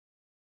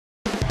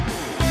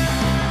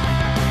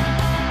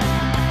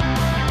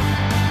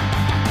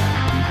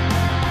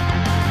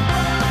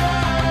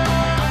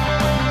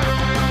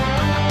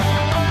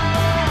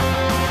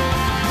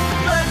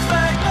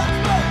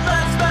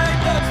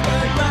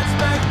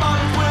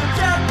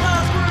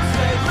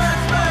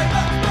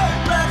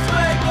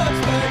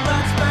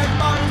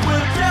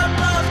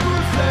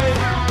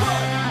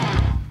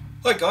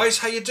Hi guys,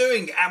 how you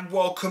doing? And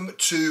welcome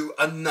to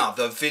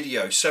another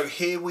video. So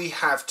here we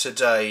have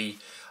today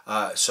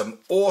some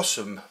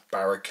awesome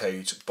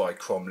Barricades by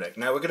Kromlech.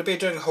 Now we're going to be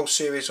doing a whole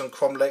series on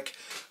Kromlech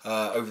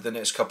over the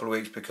next couple of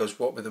weeks, because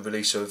what with the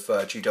release of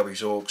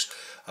GW's Orcs,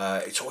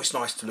 it's always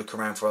nice to look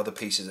around for other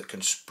pieces that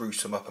can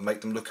spruce them up and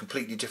make them look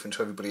completely different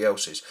to everybody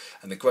else's.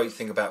 And the great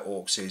thing about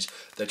Orcs is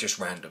they're just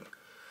random.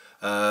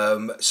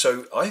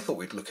 So I thought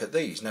we'd look at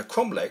these. Now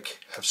Kromlech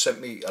have sent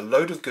me a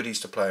load of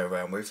goodies to play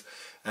around with,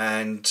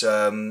 and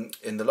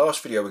in the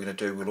last video we're going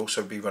to do, we'll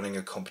also be running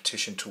a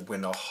competition to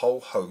win a whole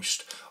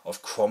host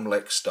of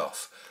Kromlech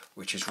stuff,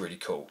 which is really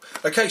cool.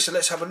 Okay, so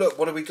let's have a look.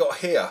 What have we got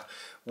here?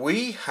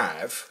 We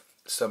have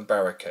some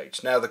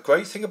Barricades. Now the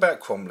great thing about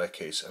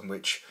Kromlech is, and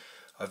which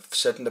I've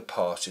said in the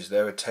past, is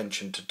their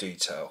attention to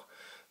detail.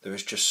 There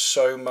is just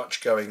so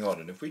much going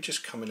on, and if we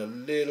just come in a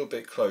little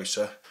bit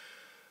closer,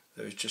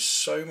 there is just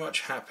so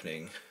much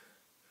happening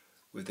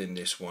within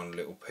this one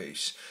little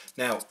piece.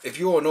 Now, if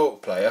you're an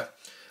Orc player,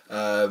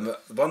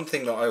 one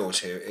thing that I always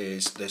hear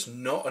is there's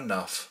not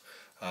enough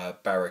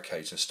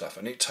Barricades and stuff,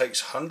 and it takes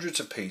hundreds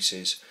of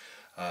pieces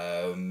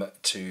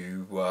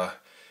to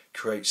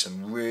create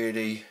some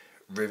really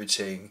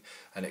riveting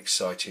and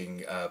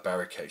exciting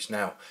Barricades.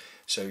 Now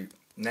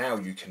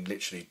you can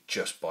literally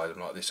just buy them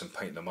like this and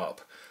paint them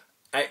up.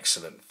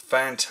 Excellent,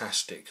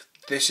 fantastic.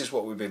 This is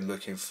what we've been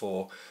looking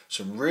for.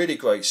 Some really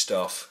great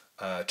stuff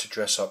to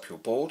dress up your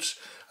boards,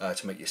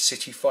 to make your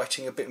city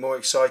fighting a bit more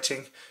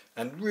exciting,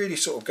 and really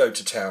sort of go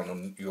to town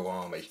on your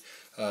army.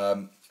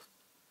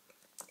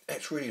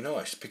 It's really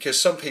nice, because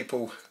some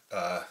people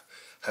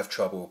have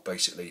trouble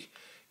basically,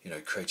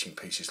 creating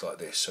pieces like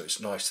this, so it's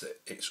nice that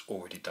it's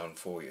already done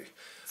for you.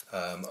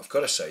 I've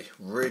got to say,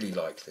 really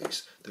like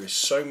these. There is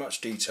so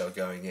much detail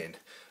going in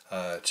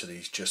to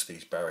these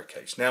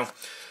Barricades. Now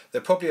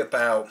they're probably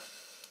about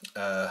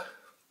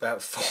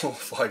 4 or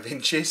 5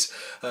 inches.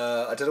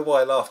 I don't know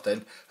why I laughed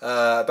then.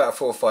 About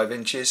 4 or 5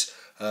 inches.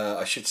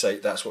 I should say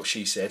that's what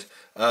she said.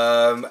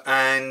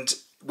 And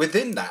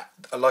within that,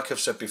 like I've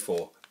said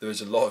before, there is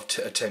a lot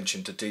of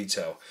attention to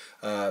detail,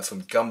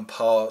 from gun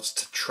parts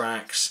to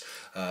tracks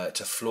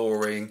to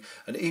flooring,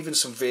 and even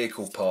some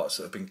vehicle parts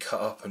that have been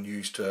cut up and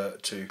used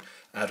to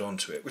add on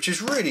to it, which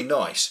is really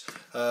nice.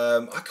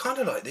 I kind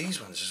of like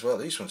these ones as well.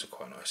 These ones are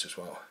quite nice as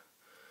well.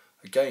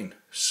 Again,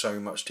 so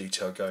much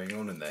detail going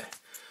on in there.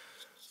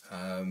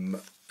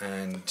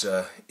 And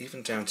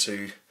even down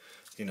to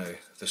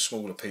the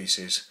smaller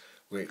pieces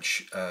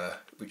which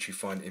you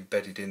find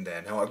embedded in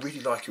there. Now I really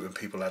like it when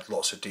people add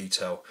lots of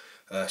detail,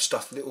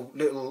 stuff,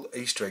 little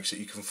Easter eggs that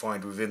you can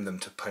find within them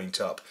to paint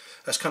up.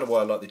 That's kind of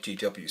why I like the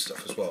GW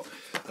stuff as well.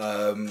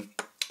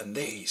 And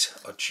these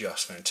are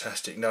just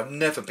fantastic. Now I've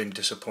never been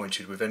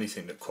disappointed with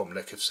anything that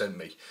Kromlech have sent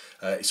me.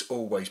 It's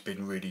always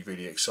been really,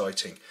 really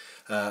exciting.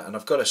 And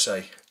I've got to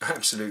say,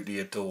 absolutely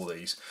adore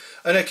these.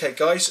 And okay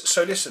guys,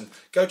 so listen,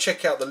 go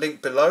check out the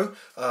link below.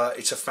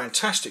 It's a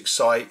fantastic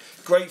site,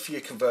 great for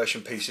your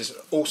conversion pieces,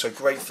 also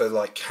great for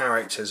like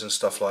characters and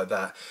stuff like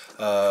that.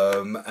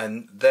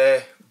 And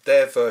their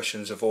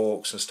versions of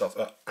Orcs and stuff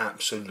are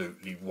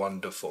absolutely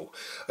wonderful.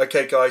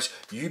 Okay guys,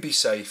 you be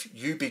safe,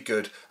 you be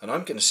good, and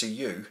I'm going to see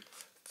you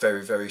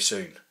very, very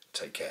soon.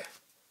 Take care.